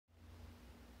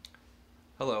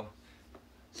Hello.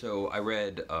 So I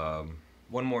read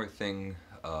One More Thing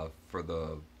for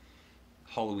the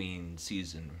Halloween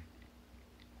season,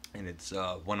 and it's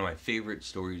one of my favorite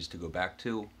stories to go back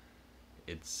to.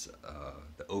 It's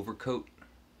The Overcoat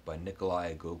by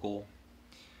Nikolai Gogol,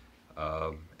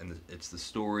 it's the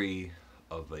story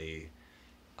of a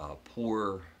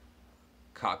poor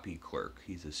copy clerk.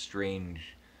 He's a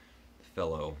strange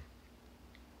fellow.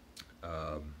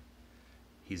 Um,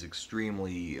 he's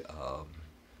extremely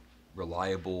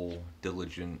reliable,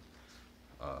 diligent,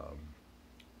 um,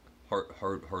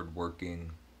 hard working.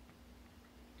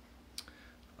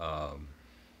 Um,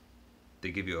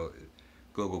 they give you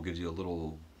Gogol gives you a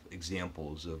little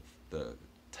examples of the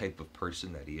type of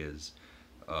person that he is.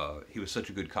 He was such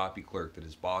a good copy clerk that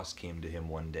his boss came to him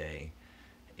one day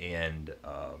and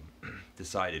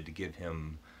decided to give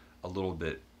him a little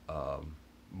bit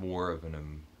more of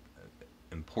an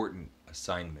important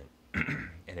assignment,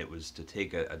 and it was to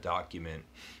take a document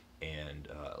and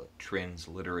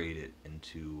transliterate it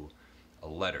into a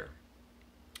letter.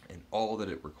 And all that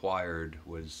it required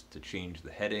was to change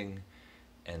the heading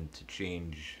and to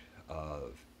change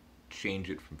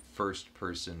it from first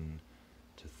person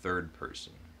to third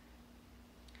person.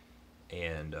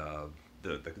 And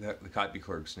the copy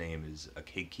clerk's name is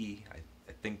Akeki.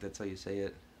 I think that's how you say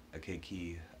it.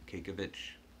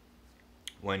 Akekovich.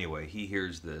 Well, anyway, he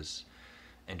hears this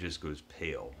and just goes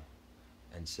pale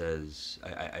and says,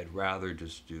 I'd rather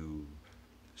just do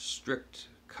strict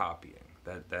copying.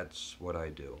 That's what I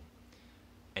do.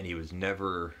 And he was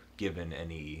never given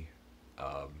any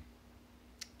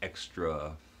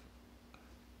extra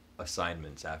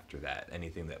assignments after that,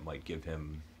 anything that might give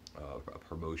him a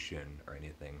promotion or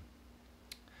anything.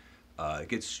 It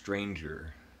gets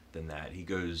stranger than that. He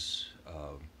goes,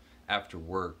 after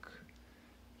work,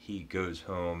 he goes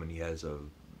home and he has a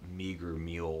meager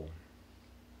meal,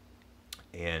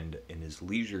 and in his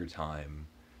leisure time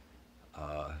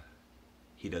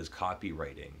he does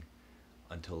copywriting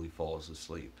until he falls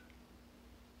asleep.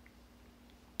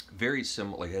 Very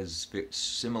similar, like has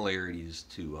similarities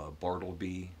to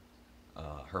Bartleby,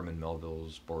 Herman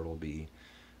Melville's Bartleby,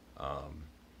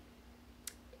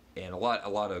 and a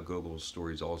lot of Gogol's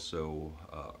stories also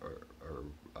are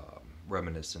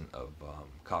reminiscent of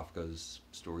Kafka's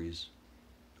stories,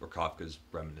 or Kafka's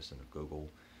reminiscent of Gogol.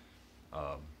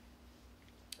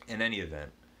 In any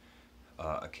event,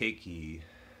 Akeki,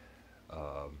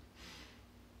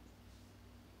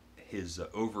 his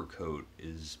overcoat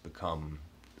is become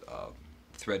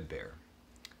threadbare,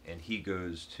 and he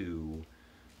goes to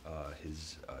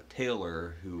his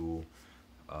tailor, who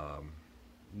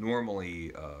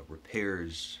normally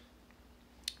repairs,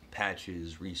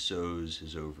 patches, resews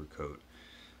his overcoat,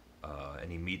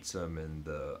 and he meets him, and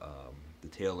the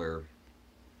tailor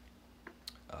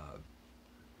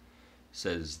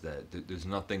says that there's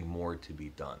nothing more to be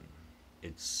done.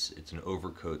 It's an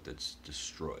overcoat that's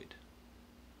destroyed,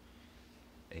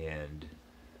 and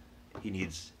he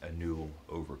needs a new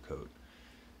overcoat.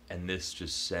 And this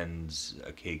just sends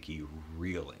Akeki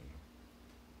reeling.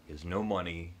 He has no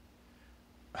money.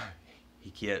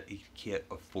 He can't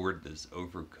afford this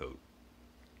overcoat,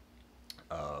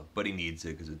 but he needs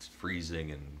it because it's freezing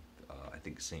in I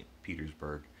think St.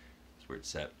 Petersburg is where it's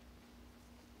set.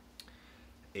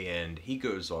 And he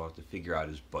goes off to figure out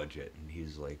his budget, and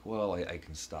he's like, well, I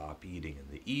can stop eating in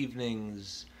the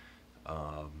evenings.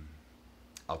 I'll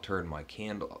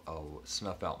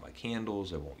snuff out my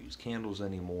candles. I won't use candles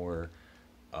anymore.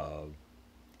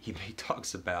 He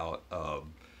talks about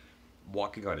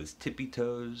walking on his tippy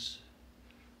toes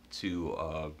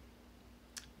to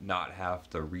not have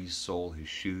to resole his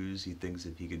shoes. He thinks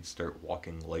if he could start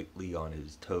walking lightly on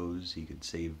his toes, he could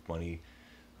save money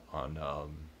on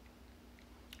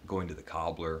going to the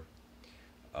cobbler.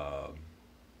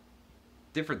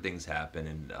 Different things happen,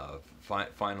 and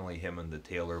finally him and the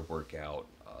tailor work out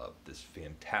this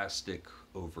fantastic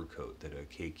overcoat that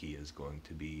Akeki is going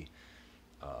to be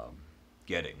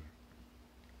getting,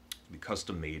 be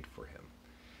custom made for him.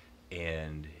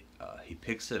 And he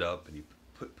picks it up and he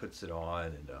puts it on,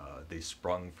 and they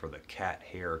sprung for the cat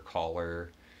hair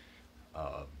collar.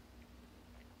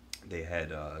 They had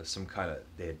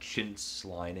they had chintz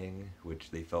lining,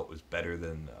 which they felt was better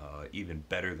than even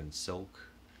better than silk.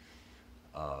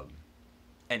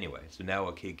 Anyway, so now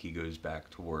Akeki goes back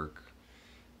to work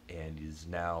and is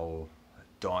now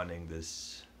donning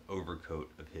this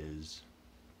overcoat of his,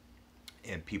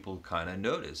 and people kind of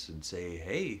notice and say,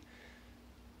 hey,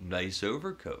 nice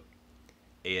overcoat.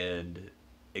 And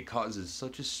it causes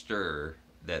such a stir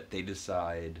that they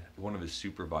decide, one of his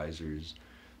supervisors,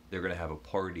 they're going to have a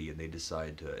party, and they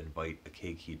decide to invite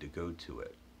Akeki to go to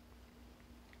it.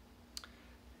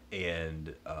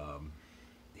 and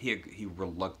he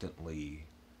reluctantly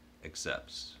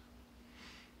accepts.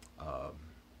 Um,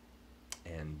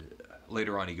 and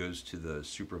later on, he goes to the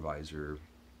supervisor's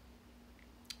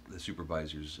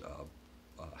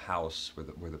house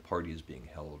where the party is being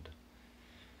held,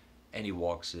 and he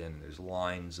walks in. And there's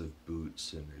lines of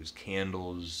boots, and there's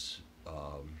candles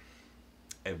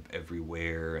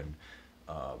everywhere, and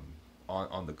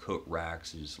on the coat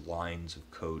racks there's lines of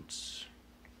coats,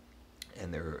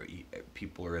 and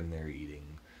people are in there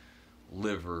eating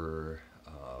liver,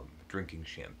 drinking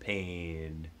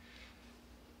champagne,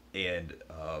 and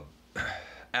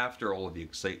after all of the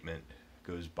excitement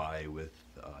goes by with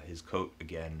his coat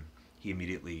again,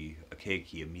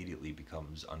 Akeki immediately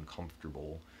becomes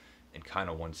uncomfortable and kind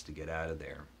of wants to get out of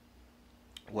there.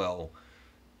 Well,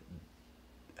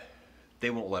 they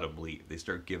won't let him leave. They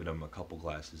start giving him a couple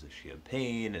glasses of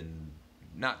champagne, and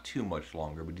not too much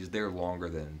longer, but he's there longer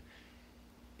than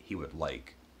he would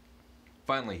like.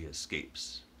 Finally, he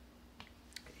escapes.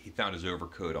 He found his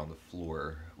overcoat on the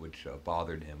floor, which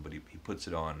bothered him, but he puts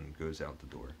it on and goes out the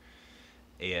door.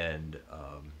 And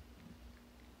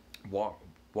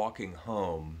walking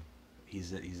home,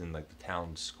 he's in like the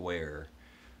town square.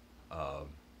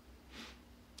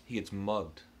 He gets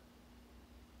mugged.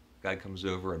 Guy comes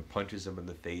over and punches him in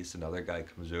the face. Another guy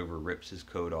comes over, rips his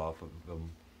coat off of him,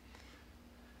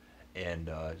 and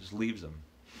just leaves him.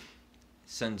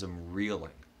 Sends him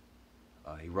reeling.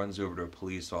 He runs over to a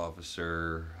police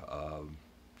officer.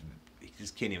 He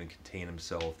just can't even contain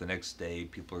himself. The next day,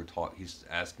 he's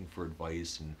asking for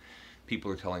advice, and people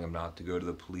are telling him not to go to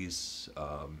the police,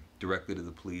 directly to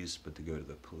the police, but to go to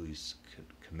the police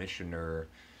commissioner.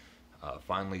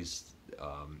 Finally,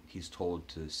 he's told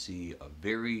to see a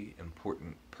very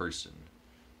important person,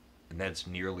 and that's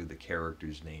nearly the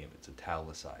character's name. It's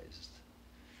italicized.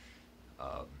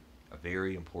 A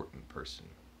very important person.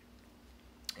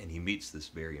 And he meets this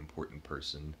very important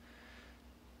person,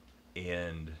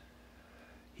 and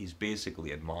he's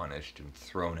basically admonished and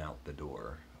thrown out the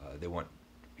door.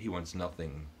 He wants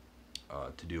nothing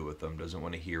to do with them, doesn't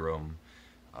want to hear them,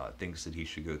 thinks that he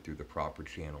should go through the proper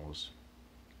channels.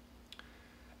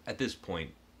 At this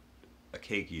point,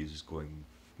 Akeki is going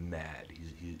mad.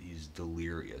 He's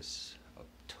delirious,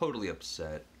 totally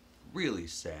upset, really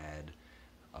sad.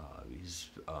 He's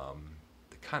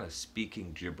kind of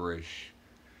speaking gibberish,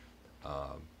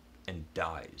 and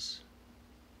dies.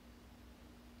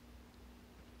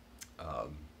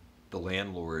 The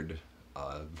landlord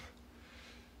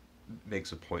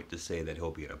makes a point to say that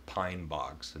he'll be in a pine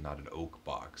box and not an oak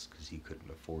box, because he couldn't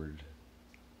afford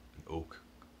an oak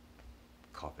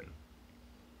coffin.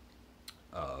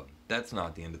 That's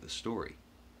not the end of the story.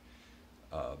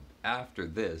 After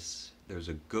this, there's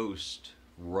a ghost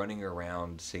running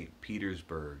around St.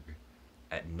 Petersburg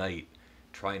at night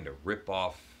trying to rip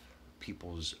off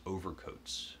people's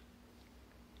overcoats.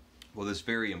 Well, this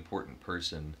very important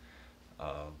person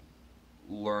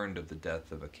learned of the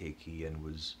death of Akeki and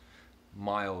was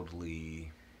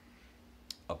mildly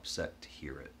upset to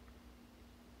hear it.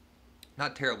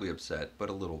 Not terribly upset, but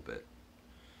a little bit.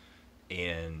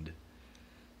 And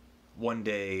one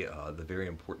day, the very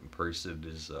important person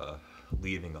is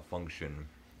leaving a function,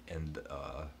 and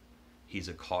he's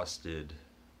accosted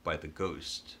by the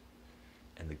ghost,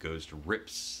 and the ghost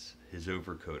rips his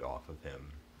overcoat off of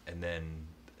him. And then,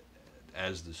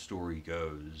 as the story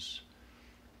goes,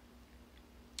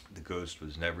 the ghost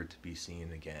was never to be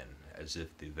seen again, as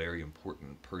if the very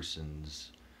important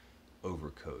person's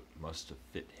overcoat must have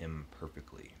fit him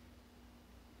perfectly.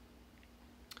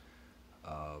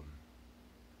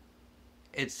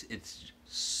 It's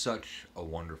such a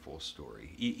wonderful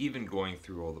story. Even going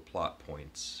through all the plot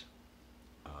points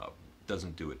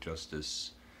doesn't do it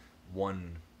justice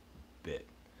one bit.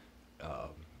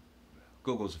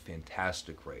 Gogol's a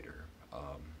fantastic writer.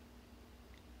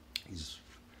 He's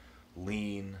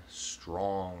lean,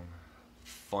 strong,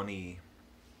 funny,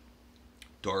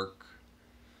 dark,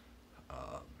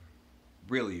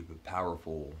 really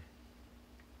powerful,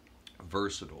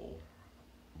 versatile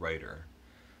writer.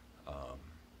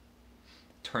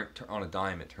 On a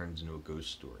dime, it turns into a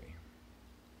ghost story.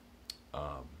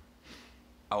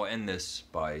 I'll end this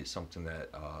by something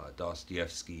that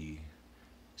Dostoevsky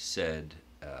said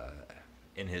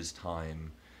in his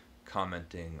time,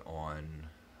 commenting on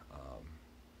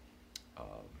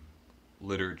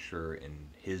literature in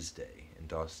his day, in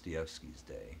Dostoevsky's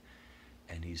day.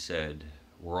 And he said,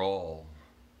 "We're all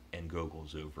in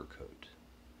Gogol's overcoat."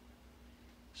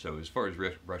 So as far as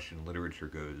Russian literature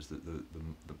goes,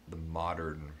 the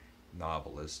modern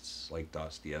novelists like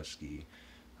Dostoevsky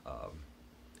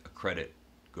accredit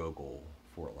Gogol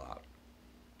for a lot.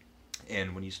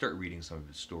 And when you start reading some of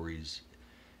his stories,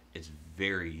 it's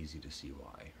very easy to see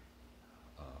why.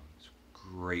 He's a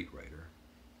great writer.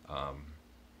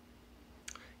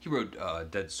 He wrote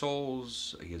Dead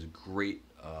Souls. He has a great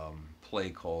play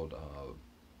called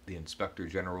The Inspector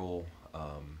General.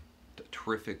 A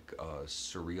terrific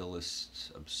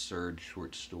surrealist, absurd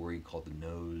short story called The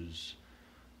Nose.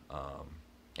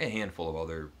 A handful of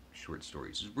other short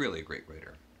stories. He's really a great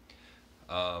writer.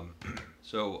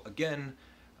 So again,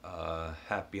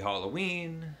 happy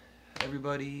Halloween,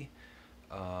 everybody.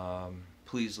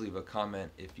 Please leave a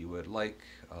comment if you would like.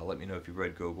 Let me know if you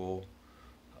read Gogol.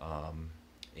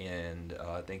 And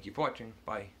thank you for watching.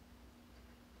 Bye.